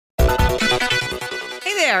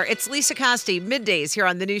there. It's Lisa Costi, middays here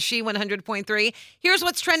on the new She 100.3. Here's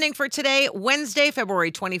what's trending for today, Wednesday, February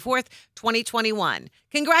 24th, 2021.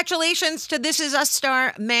 Congratulations to This Is Us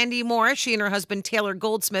star Mandy Moore. She and her husband Taylor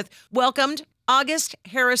Goldsmith welcomed August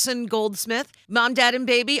Harrison Goldsmith. Mom, dad, and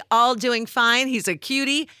baby all doing fine. He's a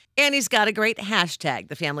cutie, and he's got a great hashtag.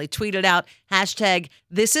 The family tweeted out, hashtag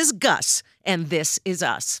This Is Gus, and This Is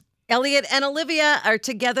Us. Elliot and Olivia are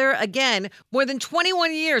together again more than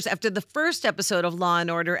 21 years after the first episode of Law &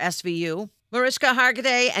 Order SVU. Mariska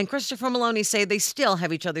Hargitay and Christopher Maloney say they still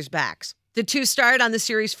have each other's backs. The two starred on the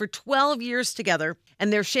series for 12 years together,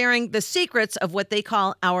 and they're sharing the secrets of what they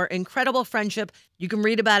call our incredible friendship. You can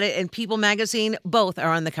read about it in People magazine. Both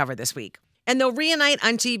are on the cover this week. And they'll reunite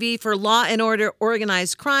on TV for Law & Order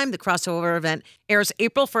Organized Crime. The crossover event airs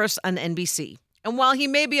April 1st on NBC. And while he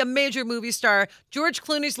may be a major movie star, George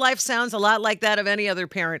Clooney's life sounds a lot like that of any other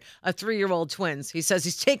parent of 3-year-old twins. He says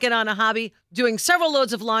he's taken on a hobby, doing several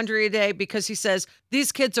loads of laundry a day because he says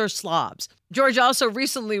these kids are slobs. George also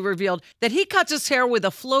recently revealed that he cuts his hair with a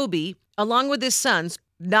Flowbee along with his sons,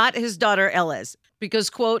 not his daughter Ellis, because,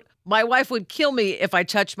 quote, my wife would kill me if I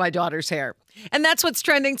touched my daughter's hair. And that's what's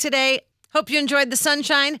trending today. Hope you enjoyed the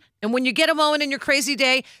sunshine. And when you get a moment in your crazy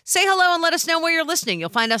day, say hello and let us know where you're listening. You'll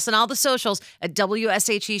find us on all the socials at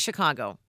WSHE Chicago.